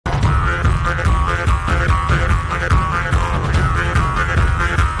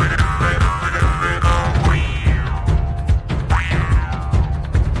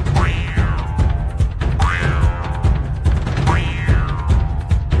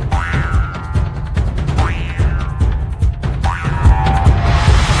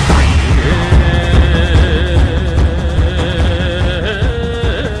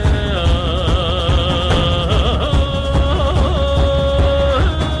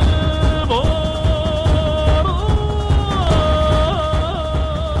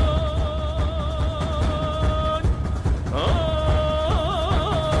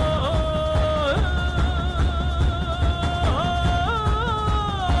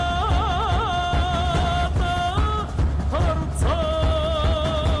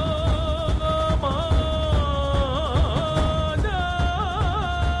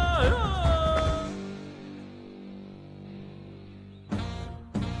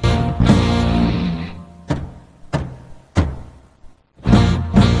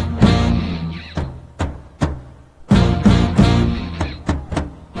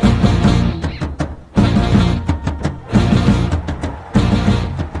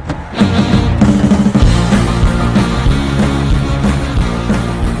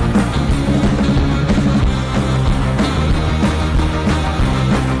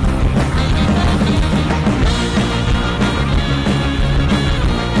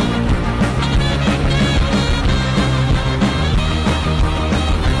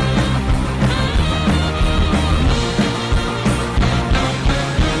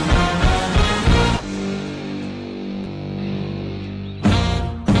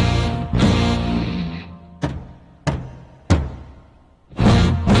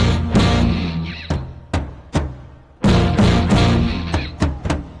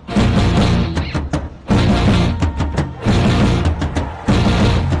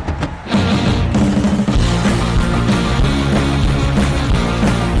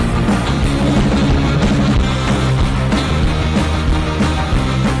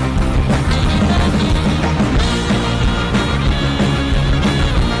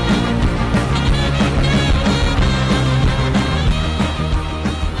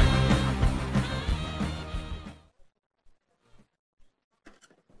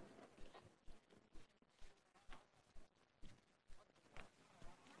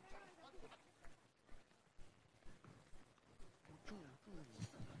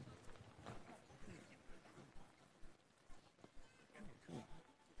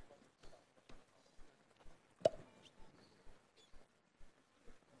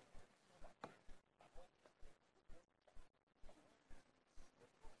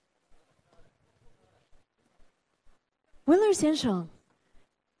Willer 先生，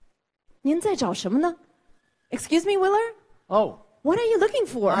您在找什么呢 ？Excuse me, Willer. Oh. What are you looking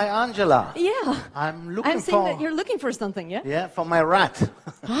for? Hi, Angela. Yeah. I'm looking I'm saying that you're looking for something, yeah? Yeah, for my rat.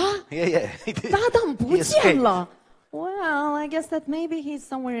 啊 Yeah. 搭档不 He 见 escaped. 了。Well, I guess that maybe he's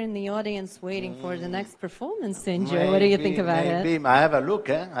somewhere in the audience waiting for the next performance to enjoy. What do you think about maybe. it? I have a look,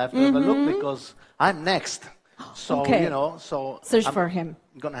 I have to have a look because I'm next. So, Okay. you know, so Search I'm for him.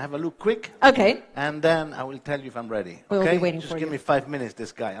 going to have a look quick. Okay. And then I will tell you if I'm ready. We'll okay? be waiting Just for give you. me 5 minutes,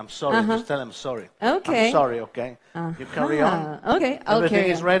 this guy. I'm sorry. Just tell him sorry. Okay. I'm sorry, okay? You carry on. Okay, I'll Everything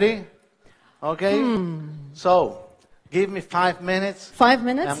carry is on. ready? Okay? So, give me 5 minutes. 5 And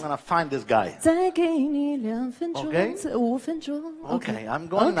minutes. I'm going to find this guy. 再给你2分钟 Okay. 5分钟 Okay, I'm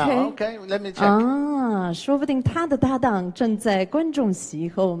going now. Okay, let me check. 啊，说不定他的搭档正在观众席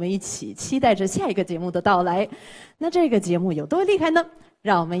和我们一起期待着下一个节目的到来。那这个节目有多厉害呢？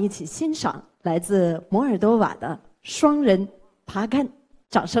让我们一起欣赏来自摩尔多瓦的双人爬杆，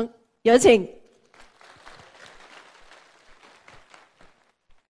掌声有请。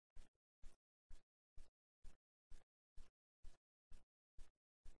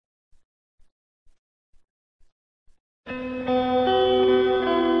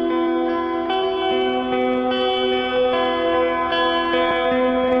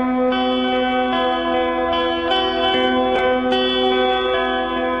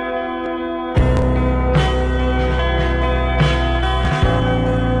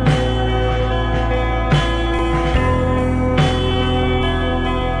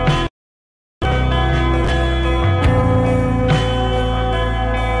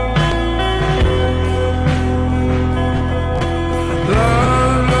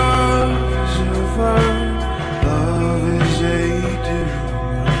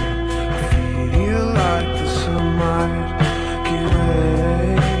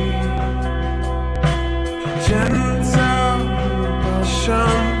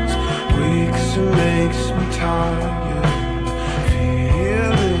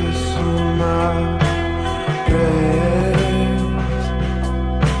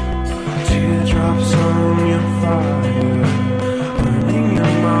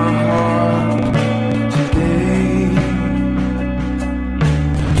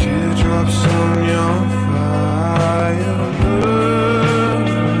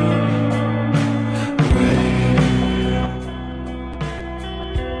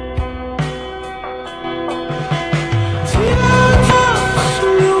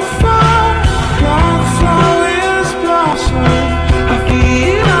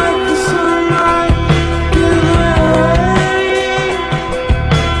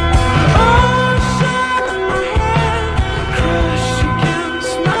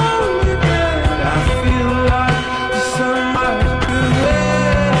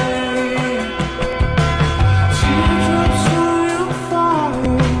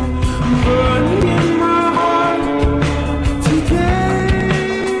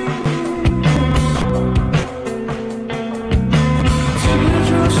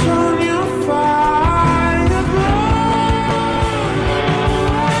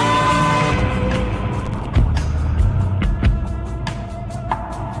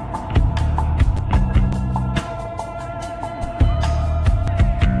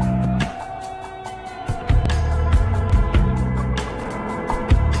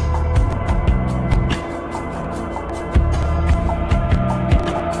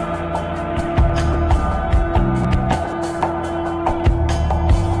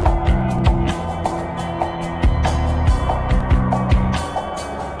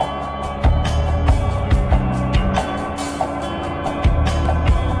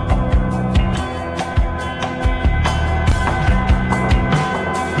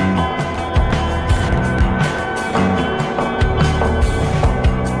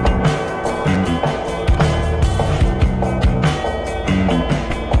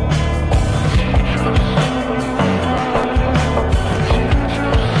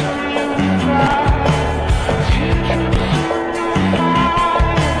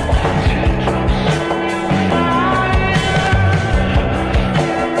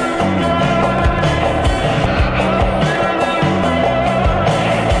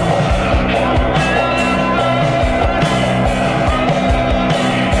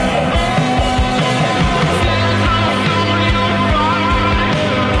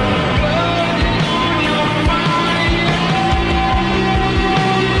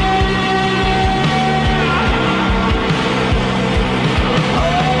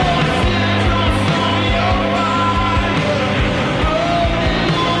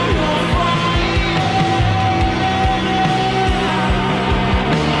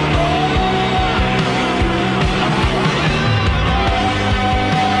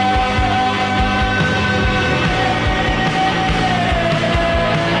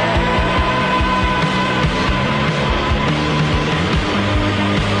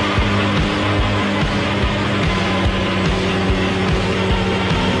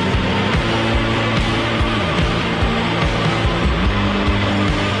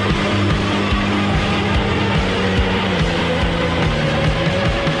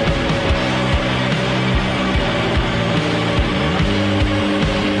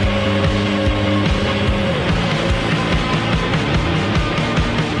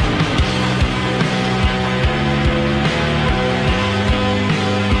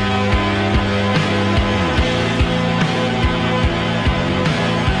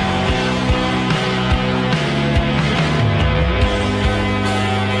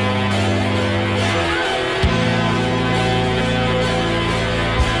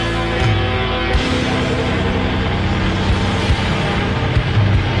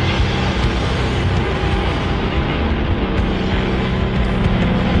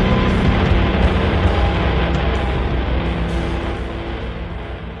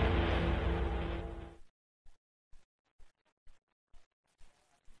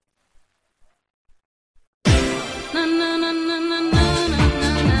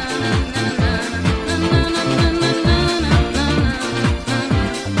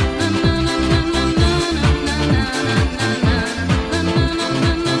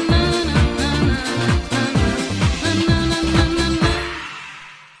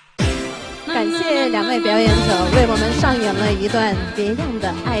两位表演者为我们上演了一段别样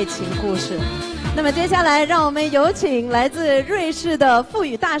的爱情故事。那么接下来，让我们有请来自瑞士的腹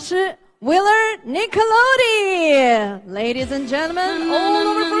语大师 Willer Nicolodi. Ladies and gentlemen, all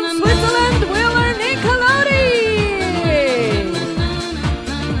over from Switzerland, Willer Nicolodi.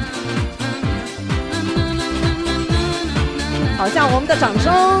 好像我们的掌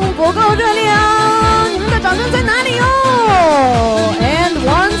声不够热烈啊！你们的掌声在哪里哦 ？And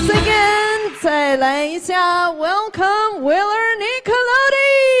once again， 再来一下 ，Welcome Willer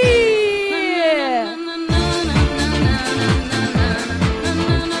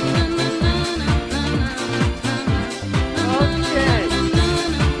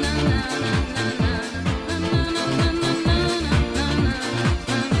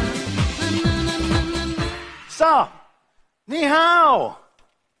你好。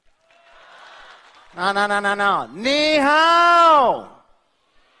No. 你好。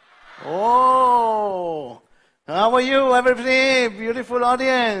Oh, how are you, everybody? Beautiful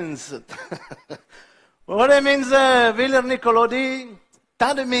audience. What it means, Willer Nicolodi?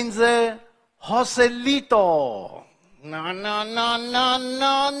 That means Joselito. No.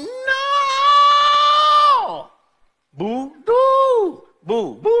 Boo.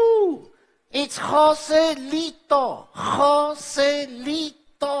 It's Joselito.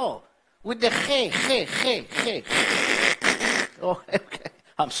 With the he. Oh, okay.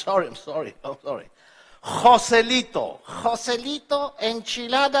 I'm sorry. Joselito,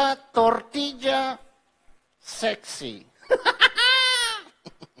 enchilada, tortilla, sexy.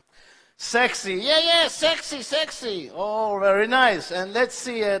 Sexy. Yeah, sexy. Oh, very nice. And let's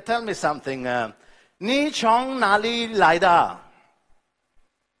see, tell me something. 你从哪里来的？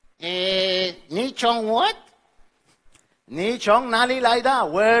你从 what? 你从哪里来的？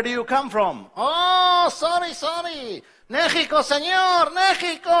 Where do you come from? Oh, sorry. México, señor,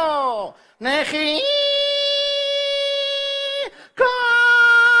 México.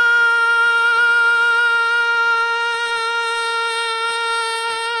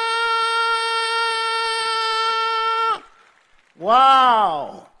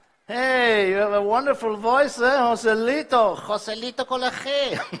 Wow. Hey, you have a wonderful voice, Joselito. Joselito con la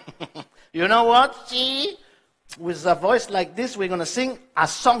G. You know what? See? With a voice like this, we're going to sing a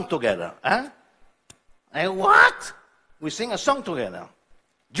song together. Huh? And what? We sing a song together.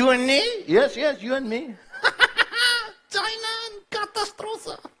 You and me? Yes, you and me. China,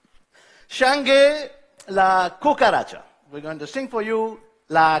 catastrophe. Shanghai, la cucaracha. We're going to sing for you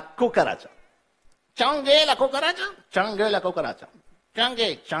la cucaracha. Shanghai, la cucaracha.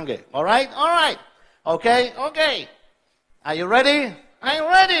 Shanghai. All right. Okay. Are you ready? I'm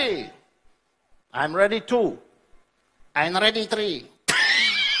ready. I'm ready too. I'm ready 3.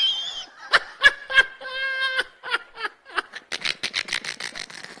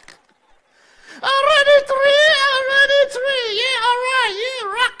 I'm ready 3. Yeah, all right. Yeah,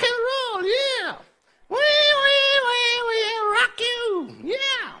 rock and roll. Yeah. We rock you.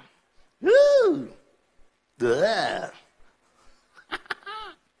 Yeah. Ooh. Duh.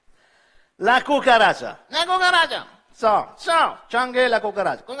 La cucaracha. So, Shanghai la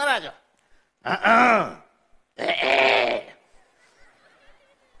cucaracha.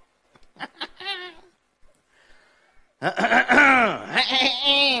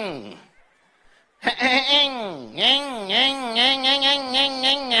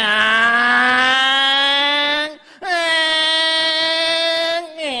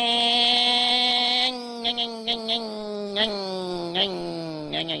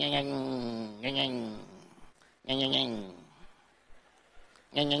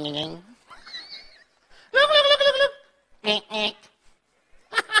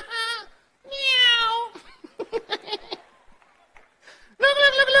 Look.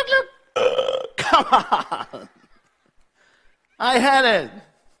 Look. Come on. I had it.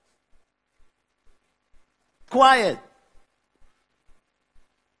 Quiet.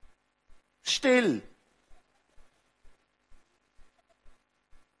 Still.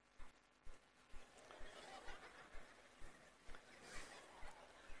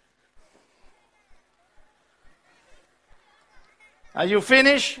 Are you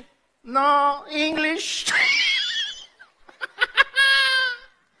finished? No, English. English.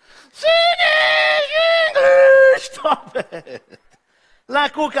 Stop it. La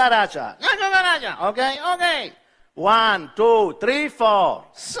cucaracha. Okay. 1, 2, 3, 4,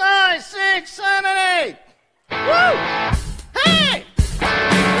 5, 6, 7, 8. Woo! Hey!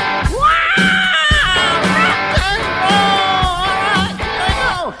 Wow! Rock and roll! All right, here we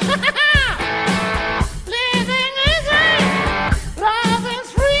go. Living easy, loving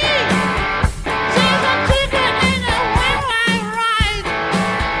free. She's a chicken in a one-way ride.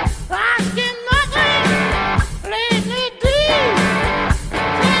 Asking nothing.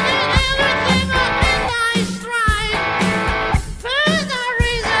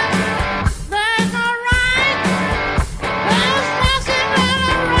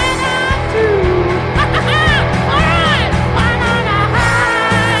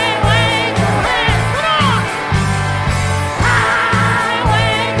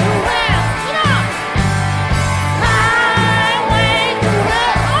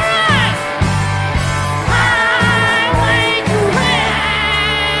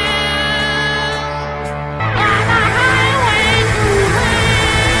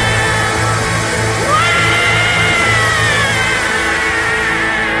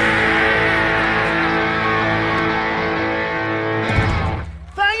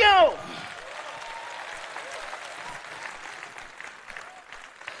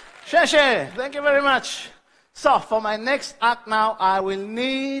 谢. Thank you very much. So, for my next act now, I will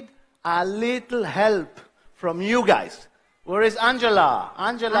need a little help from you guys. Where is Angela?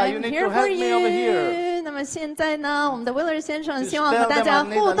 Angela, you I'm need here to for help me over here. you. 那么现在呢，我们的威尔先生 Just 希望和 tell 大 them 家 I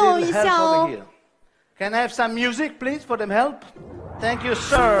need 互 a 动 little 一下 help 哦 over。here. Can I have some music, please, for them help? Thank you,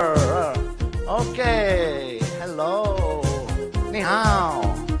 sir. Okay. Hello. 你好.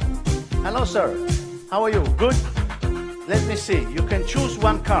 Hello, sir. How are you? Good? Let me see. You can choose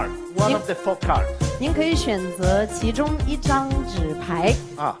one card, one of the 4 cards. 您可以选择其中一张纸牌。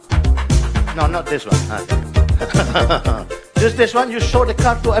No, not this one. Just this one. You show the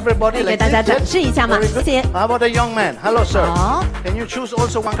card to everybody 可以给 like 大家 this. 展示一下吗？ Very 谢 good. 谢。 How about the young man? Hello, sir. 好， Can you choose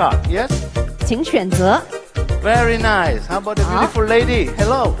also one card? Yes? 请选择。 Very nice. How about the beautiful lady?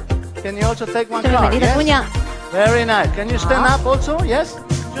 Hello. Can you also take one 这位美 card? 丽的姑 Yes? 娘， Very nice. Can you stand up also? Yes?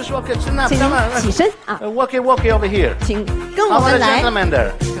 Just walk it. Stand up. 请 Come 您 on. 起身啊， Walkie over here. 请跟 How 我 about 们 the 来。 gentleman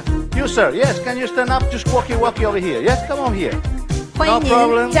there? You, sir. Yes. Can you stand up? Just walkie over here. Yes? Come on here. 欢 No 迎您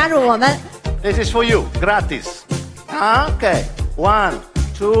problem. 加入我们。 This is for you. Gratis. Okay. 1,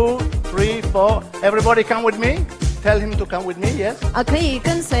 2, 3, 4. Everybody come with me. Tell him to come with me. Yes? 啊，可以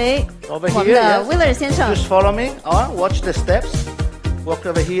跟随 Over 我们 here, 的 yes. 威尔先生。 Just follow me. Watch the steps. Walk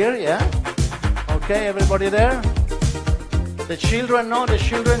over here, yeah. Okay, everybody there. The children, no, the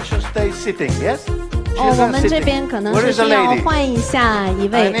children should stay sitting, yes? 哦，我 Children 们这 sitting. 边可能 Where 是 is the 需要 lady? 换一下一 I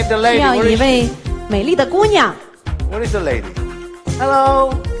位， need the lady. 需要 Where 一 is 位美丽的姑娘。 Where is the lady?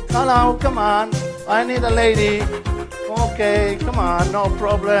 Hello, hello, come on. I need a lady. Okay, come on, no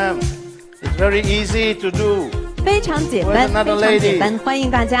problem. It's very easy to do. 非常简 Where's 单， another 非常 lady? 简单，欢迎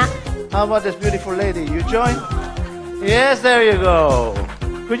大家。 How about this beautiful lady? You join? Yes, there you go.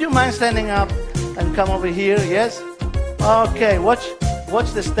 Could you mind standing up and come over here? Yes? Okay, watch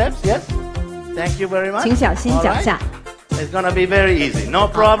the steps, yes? Thank you very much. 请小心 All 脚 right. 下。 It's gonna be very easy, no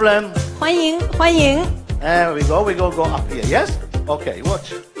problem. 欢迎欢迎。 There we go up here, yes? Okay,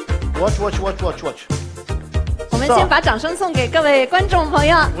 watch. Watch. 我们先把掌声送给各位观众朋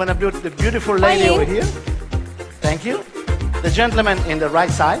友。 I'm gonna build the beautiful lady over here. Thank you. The gentleman in the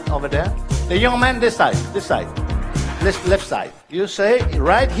right side over there. The young man this side. Left side. You say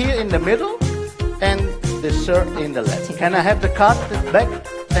right here in the middle and the sir in the left. Can I have the card back?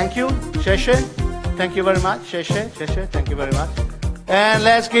 Thank you. Sheshe. Thank you very much. Sheshe. Thank you very much. And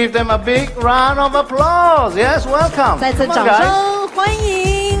let's give them a big round of applause. Yes, welcome. 再次 Come on, 掌 guys. 声欢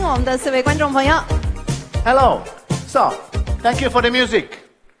迎我们的4位观众朋友。 Hello. So, thank you for the music.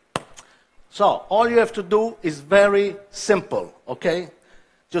 So, all you have to do is very simple, okay?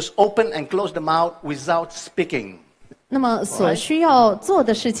 Just open and close the mouth without speaking. 那么所需要做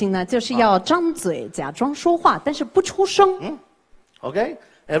的事情呢，就是要张嘴假装说话，但是不出声。 Okay?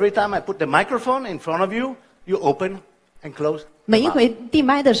 Every time I put the microphone in front of you, you open and close the 每一 mouth. 回递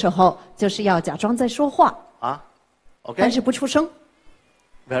麦的时候，就是要假装在说话， Okay? 但是不出声。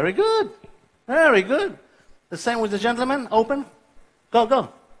 Very good. Very good. The same with the gentleman. Open. Go.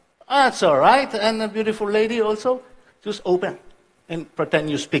 That's all right. And the beautiful lady also. Just open and pretend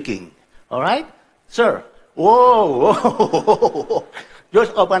you're speaking. All right? Sir. Whoa.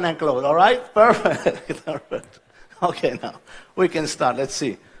 Just open and close. All right? Perfect. Perfect. Okay, now we can start. Let's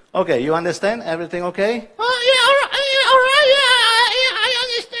see. Okay, you understand? Everything okay? Oh, yeah, all right, yeah, I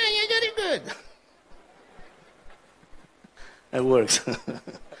understand. You're very good. It works.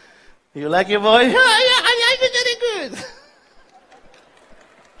 You like your voice? Yeah, I like it very good.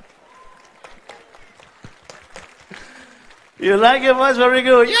 You like your voice very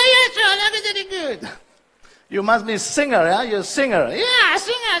good. Yeah, sir, I like it very good. You must be a singer, yeah? You're a singer. Yeah,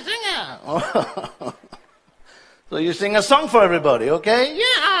 singer. So you sing a song for everybody, okay?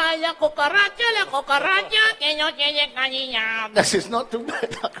 Yeah, la cucaracha, que no tiene canilla. This is not too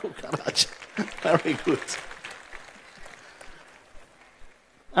bad, la cucaracha. Very good.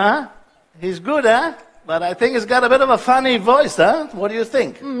 Huh? He's good, huh? But I think he's got a bit of a funny voice, huh? What do you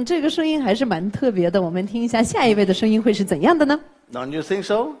think? 这个声音还是蛮特别的。我们听一下下一位的声音会是怎样的呢？ Don't you think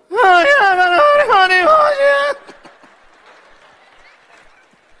so? Oh, yeah, got a funny voice, yeah.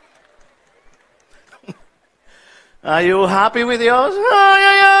 Are you happy with yours? Oh,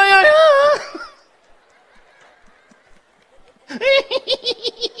 yeah.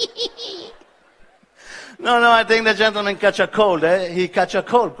 No, I think the gentleman catch a cold, eh? He catch a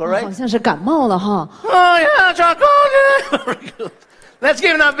cold, 好 correct? 像是感冒了哈。 Oh, yeah, catch a cold, yeah. Very good. Let's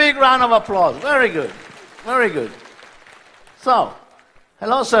give him a big round of applause. Very good. Very good. So,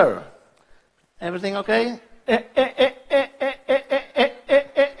 hello, sir. Everything okay?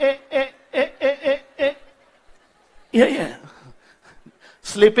 Yeah.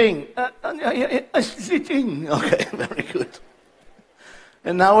 Sleeping. Sleeping. Okay, very good.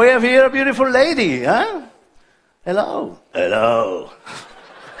 And now we have here a beautiful lady, huh? Hello. Hello.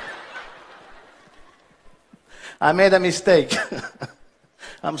 I made a mistake.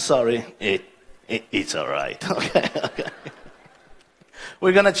 I'm sorry. It's all right. Okay, okay.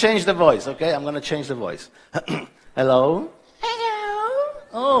 We're going to change the voice, okay? I'm going to change the voice. Hello? Hello.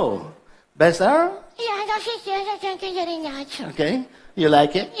 Oh, better? Yeah, that is very nice. Okay. You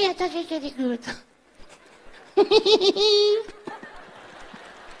like it? Yeah, that is very good.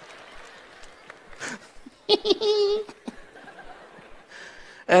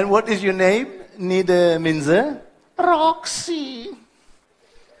 And what is your name? Ni de Minze? Roxy.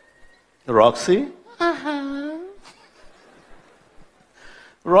 Roxy? Uh-huh.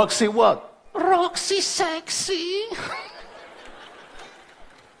 Roxy what? Roxy sexy.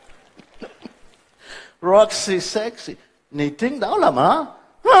 Roxy sexy. Ni ting đảo lầm hả?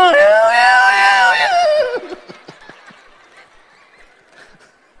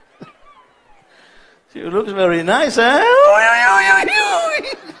 She looks very nice, eh?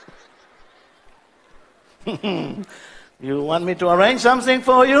 You want me to arrange something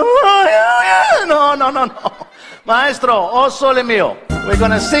for you? No, no, no, no. Maestro, O Sole Mio. We're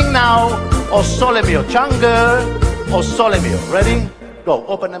going to sing now O Sole Mio. Change O Sole Mio. Ready? Go,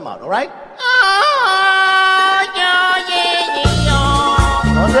 open them out, all right?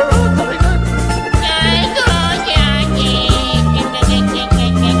 On the road, very good.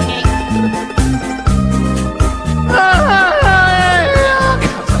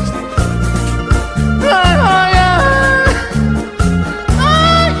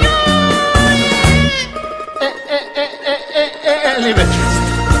 Leave it.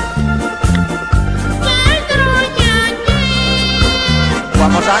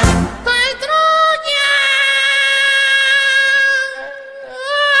 One more time.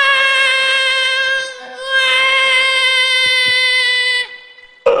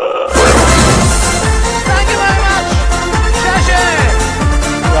 Thank you very much. Shashi.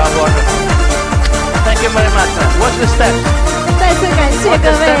 You are wonderful. Thank you very much, sir. What's the steps? 再次感谢各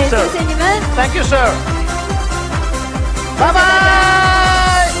位，谢谢你们。 Thank you, sir. Bye bye.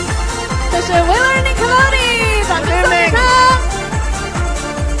 这是维吾尔尼克洛里，掌声送给他。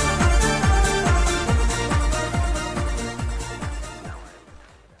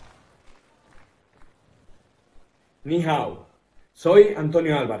Ni hao. Soy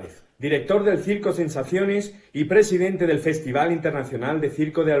Antonio Álvarez, director del Circo Sensaciones y presidente del Festival Internacional de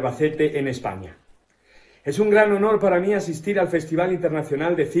Circo de Albacete en España. Es un gran honor para mí asistir al Festival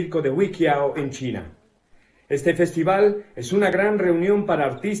Internacional de Circo de Wuqiao en China. Este festival es una gran reunión para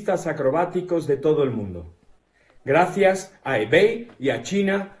artistas acrobáticos de todo el mundo. Gracias a Hebэй y a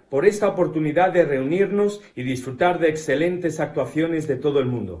China por esta oportunidad de reunirnos y disfrutar de excelentes actuaciones de todo el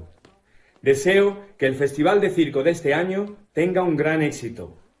mundo. Deseo que el Festival de Circo de este año tenga un gran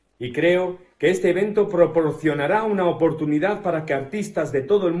éxito y creo que este evento proporcionará una oportunidad para que artistas de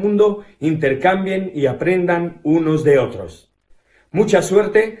todo el mundo intercambien y aprendan unos de otros. Mucha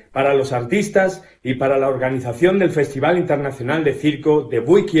suerte para los artistas y para la organización del Festival Internacional de Circo de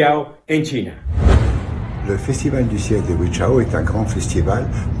Wuqiao en China. Le Festival du siècle de Wuqiao est un grand festival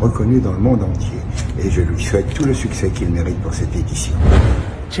reconnu dans le monde entier et je lui souhaite tout le succès qu'il mérite pour cette édition.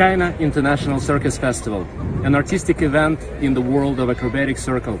 China International Circus Festival, an artistic event in the world of acrobatic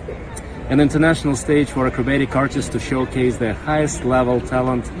circle, an international stage for acrobatic artists to showcase their highest level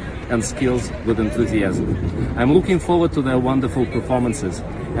talent and skills with enthusiasm. I'm looking forward to their wonderful performances,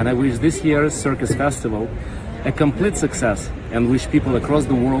 and I wish this year's Circus Festival a complete success and wish people across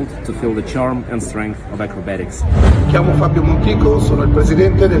the world to feel the charm and strength of acrobatics. Mi chiamo Fabio Montico, sono il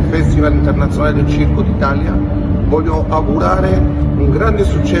presidente del Festival Internazionale del Circo d'Italia. Voglio augurare un grande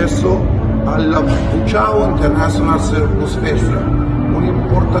successo alla Wuqiao International Circus Festival,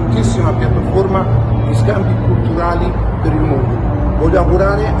 un'importantissima piattaforma di scambi culturali per il mondo. Voglio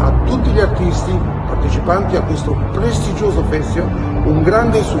augurare a tutti gli artisti partecipanti a questo prestigioso festival un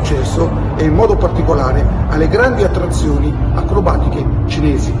grande successo e in modo particolare alle grandi attrazioni acrobatiche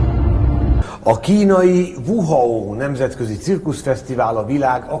cinesi. A kínai Wuqiao Nemzetközi Cirkuszfesztivál a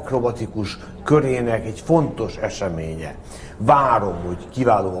világ akrobatikus körének egy fontos eseménye. Várom, hogy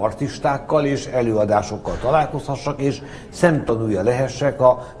kiváló artistákkal és előadásokkal találkozhassak, és szemtanúja lehessek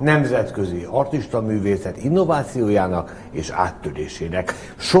a nemzetközi artistaművészet innovációjának és áttörésének.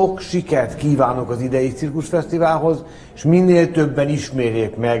 Sok sikert kívánok az idei cirkuszfesztiválhoz, és minél többen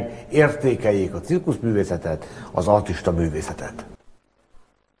ismerjék meg, értékeljék a cirkuszművészetet, az artistaművészetet.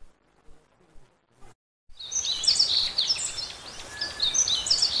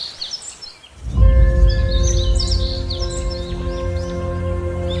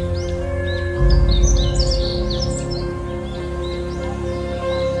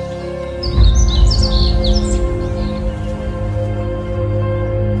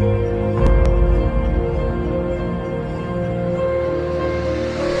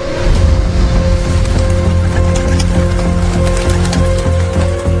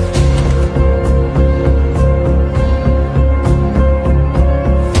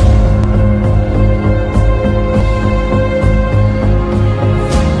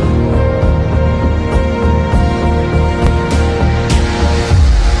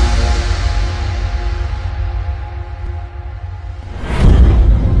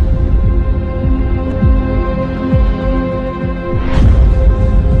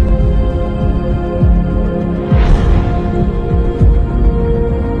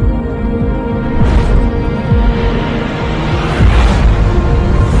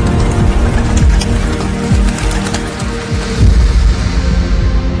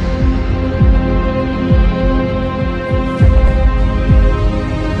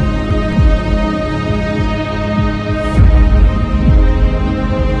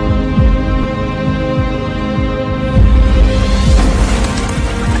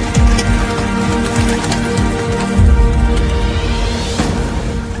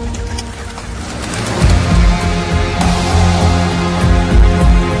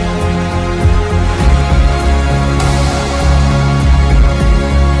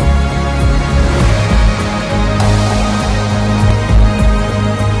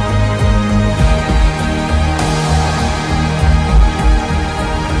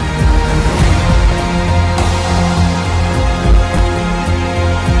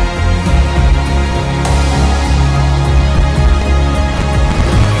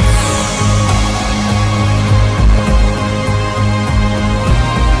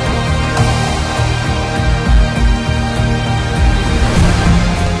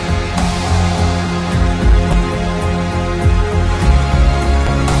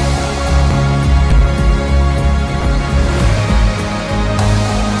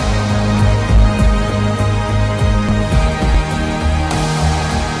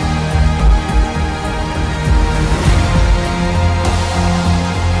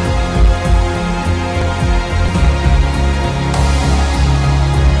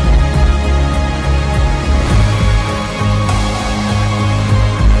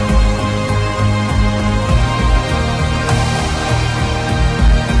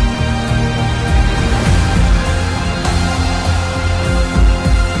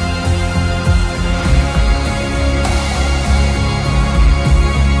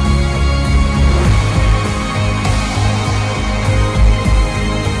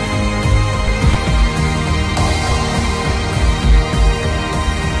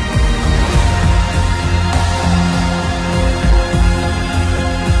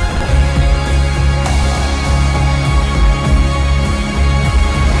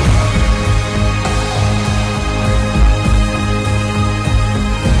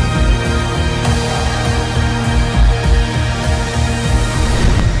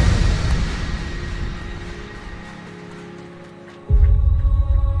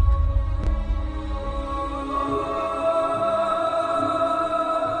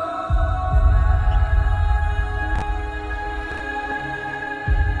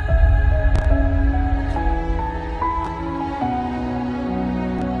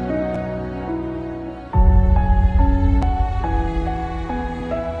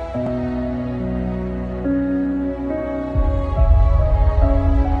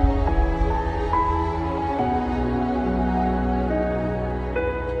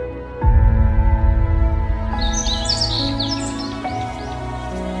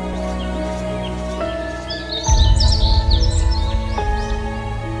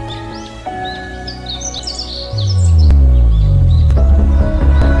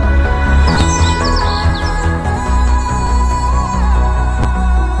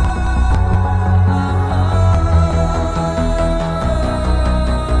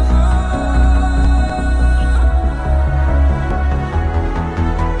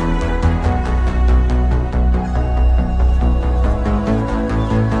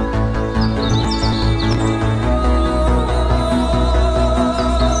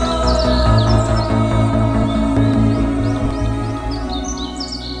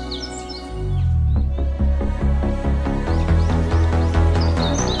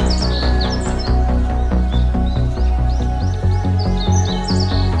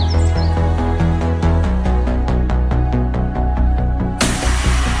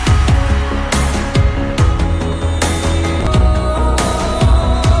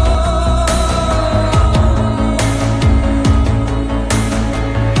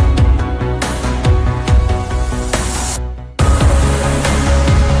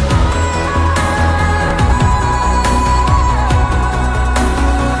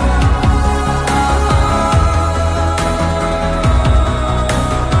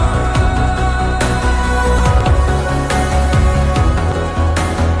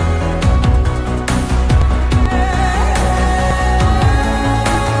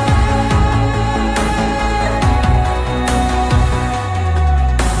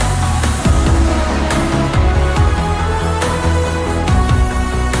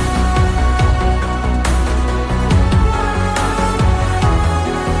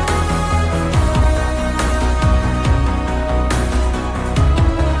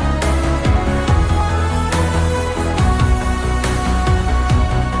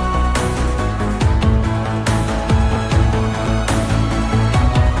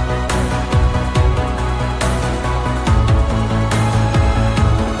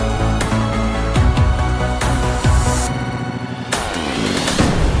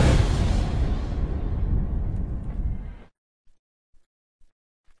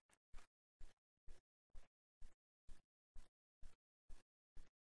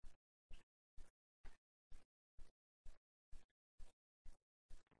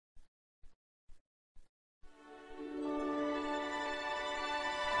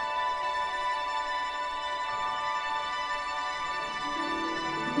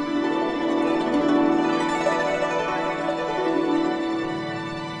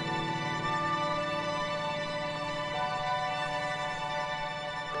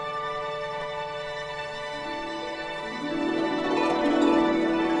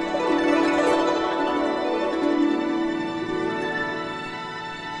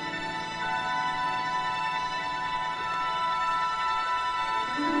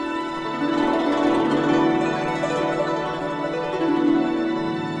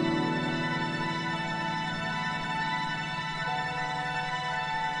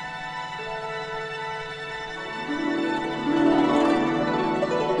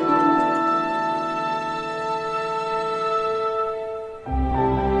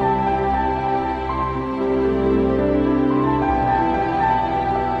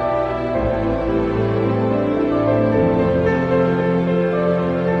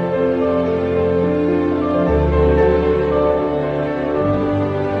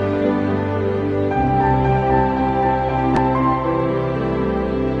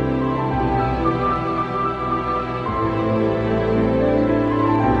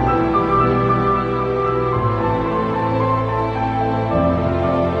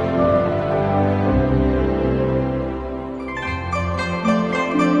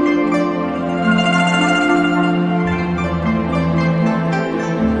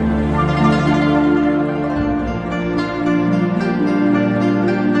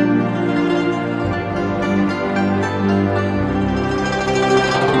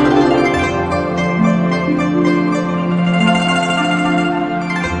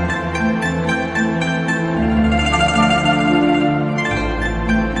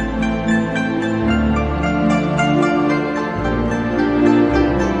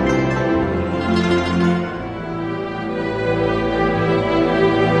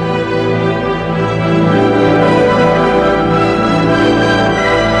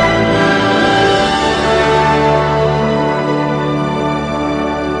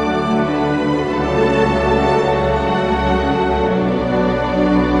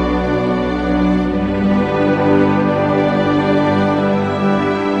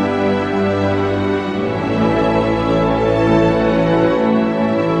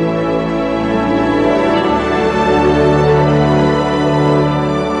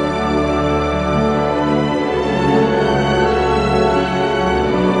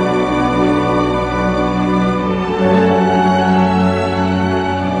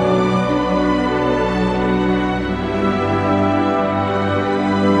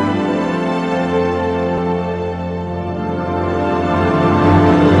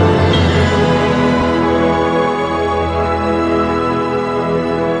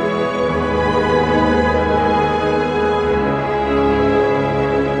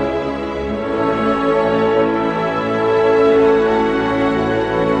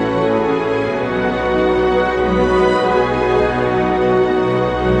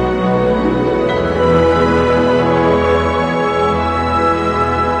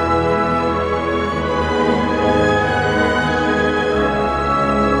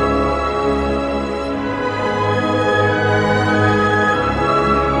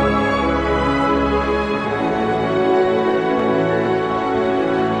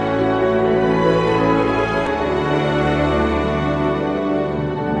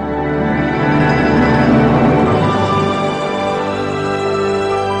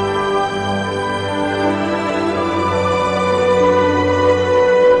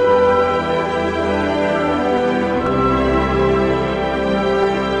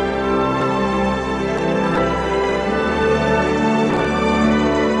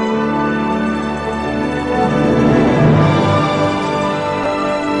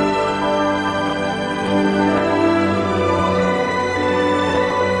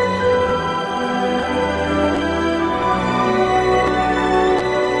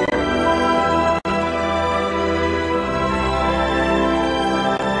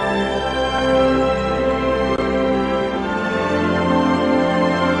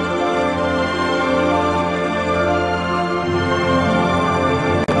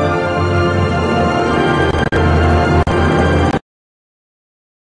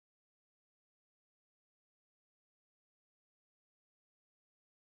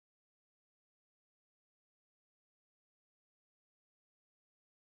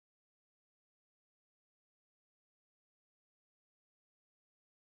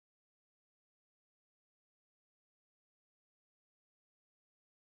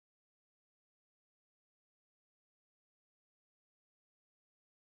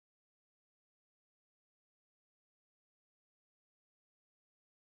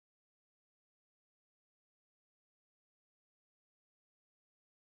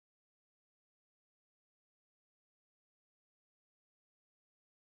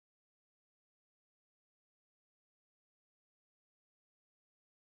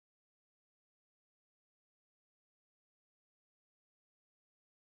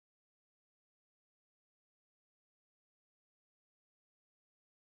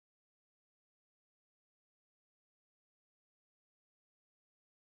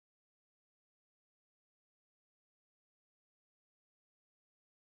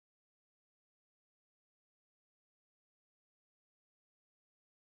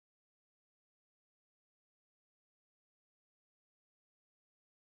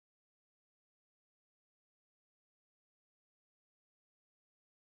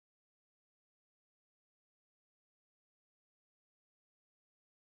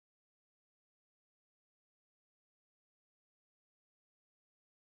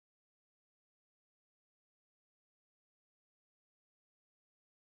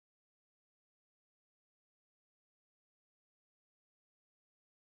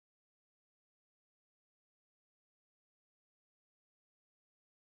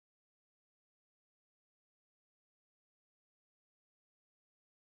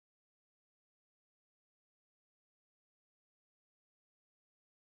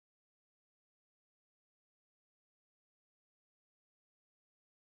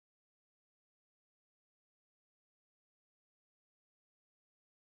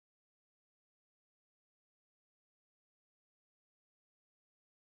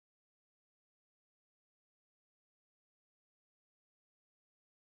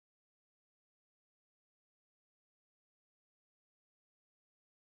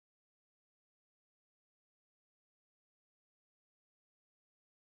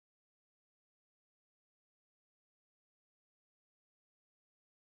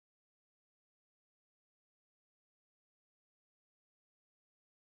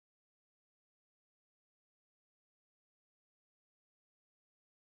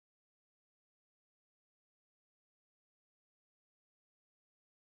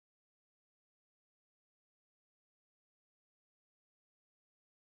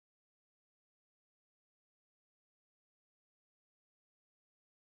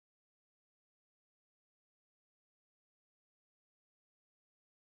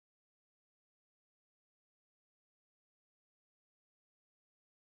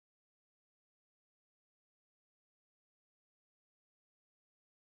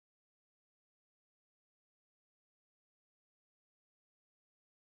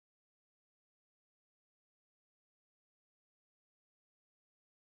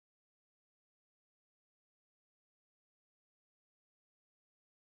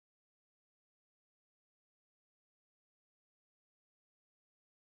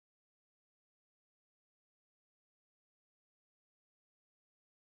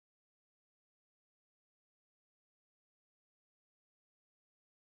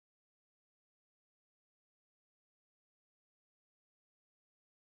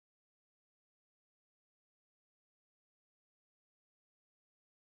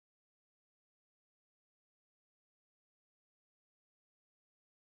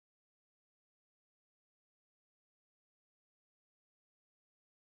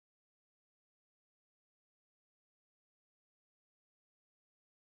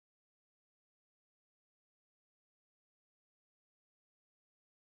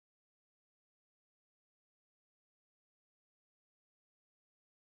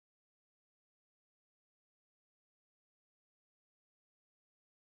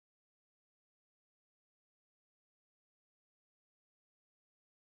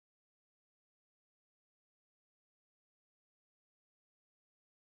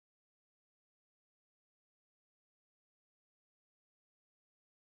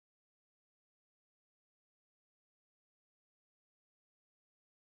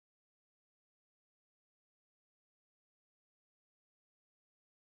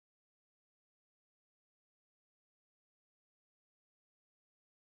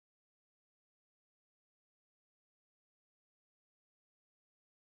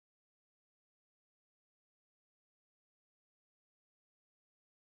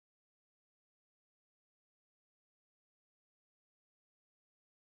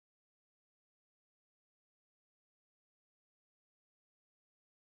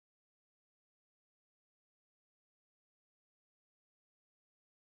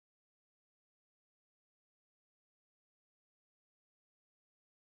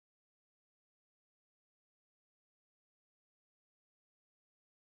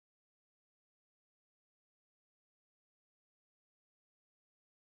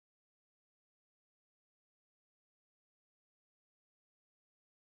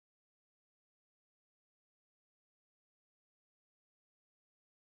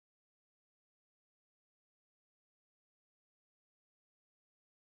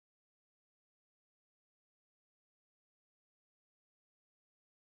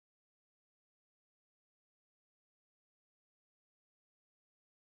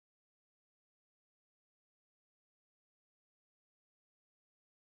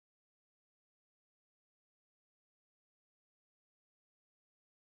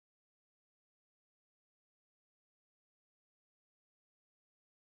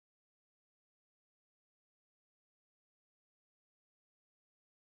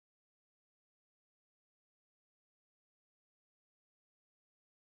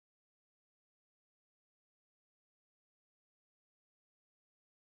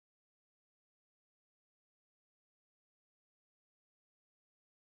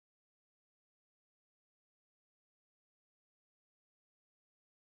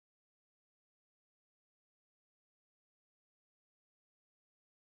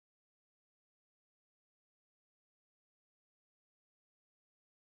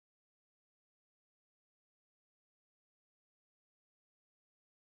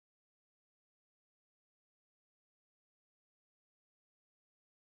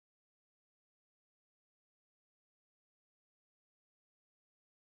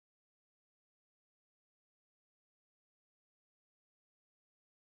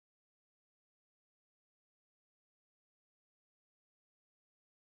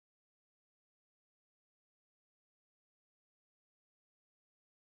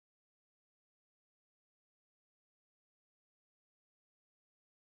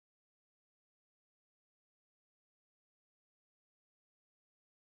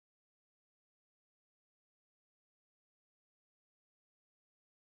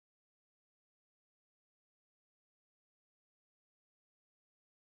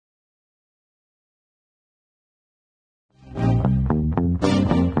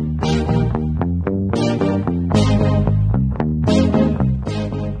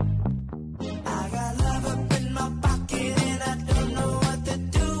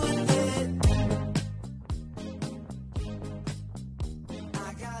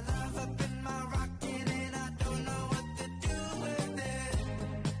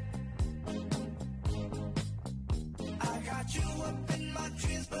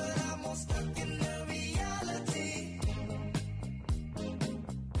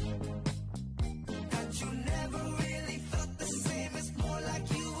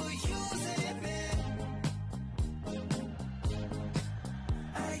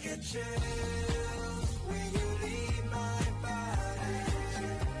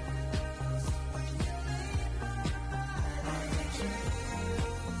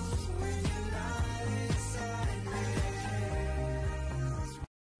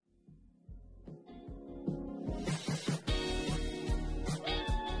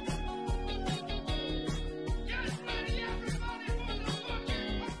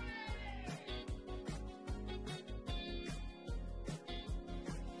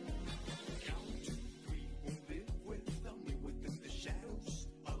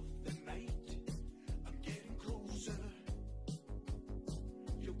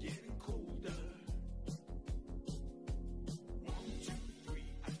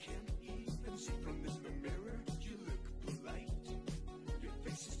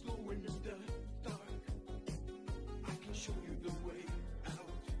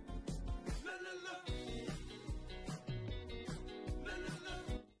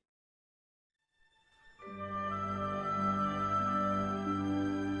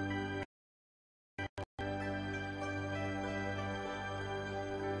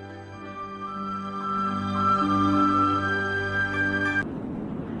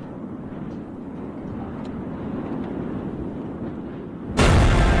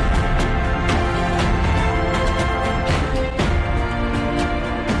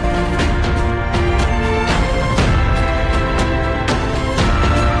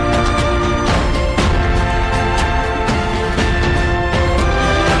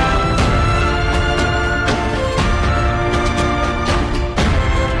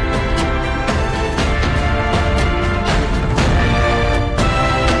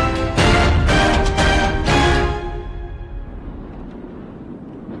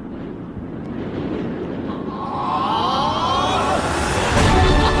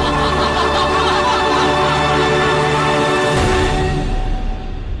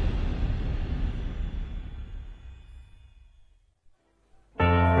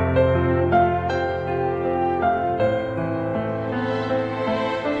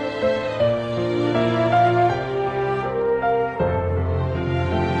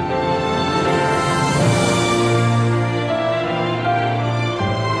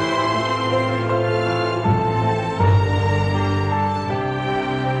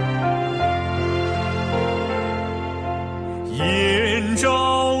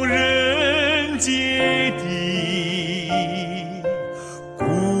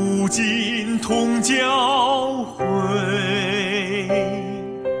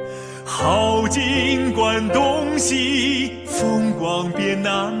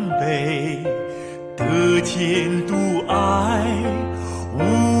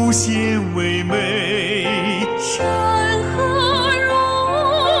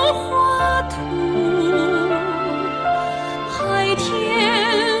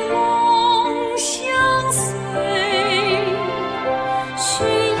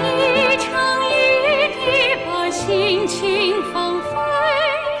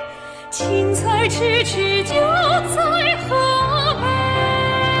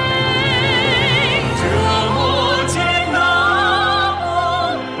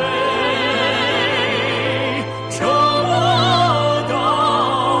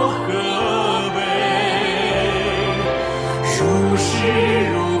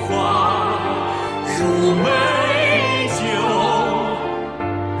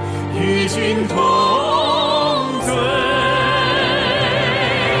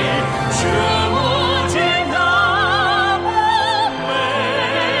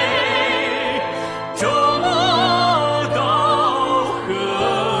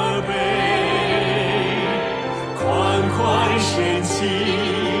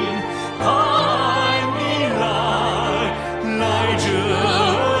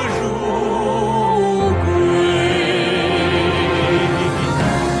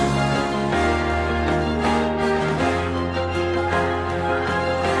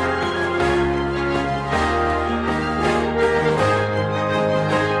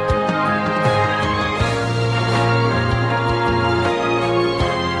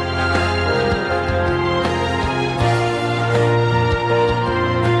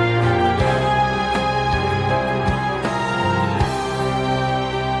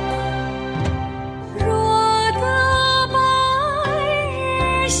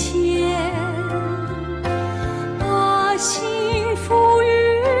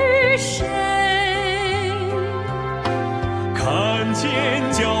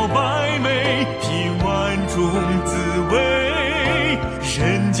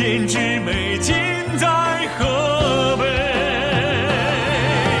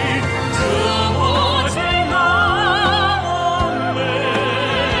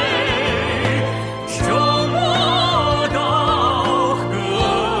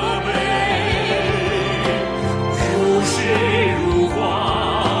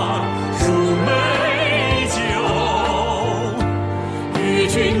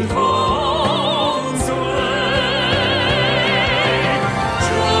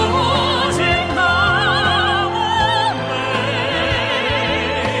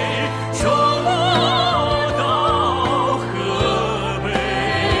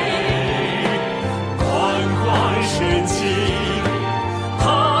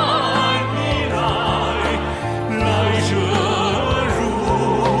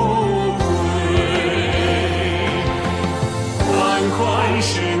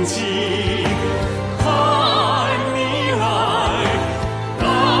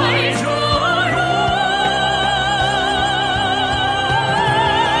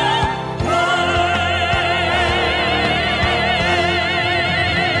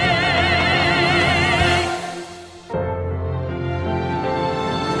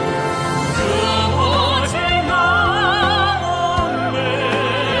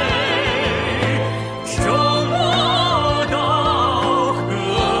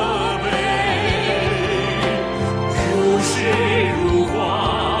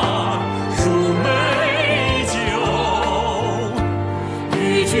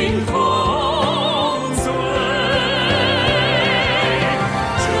 心同醉。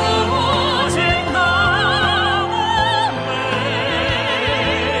这魔镜那么美，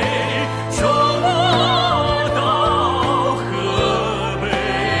送我到河北，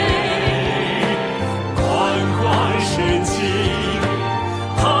缓缓深情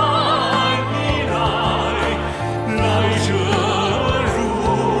盼你来，来者入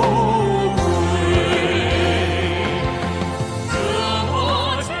围。这魔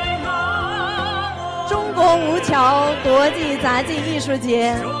镜那中国吴桥国际杂技艺术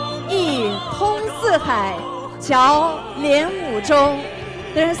节，艺通四海，桥连五洲。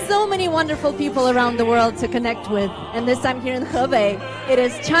There are so many wonderful people around the world to connect with, and this time here in Hebei, it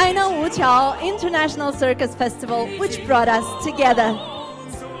is China Wuqiao International Circus Festival which brought us together.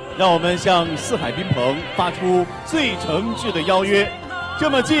 让我们向四海宾朋发出最诚挚的邀约，这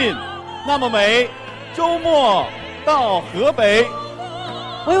么近，那么美，周末到河北。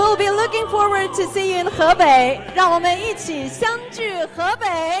We will be looking forward to see you in Hebei. 让我们一起相聚河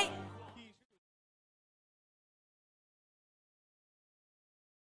北。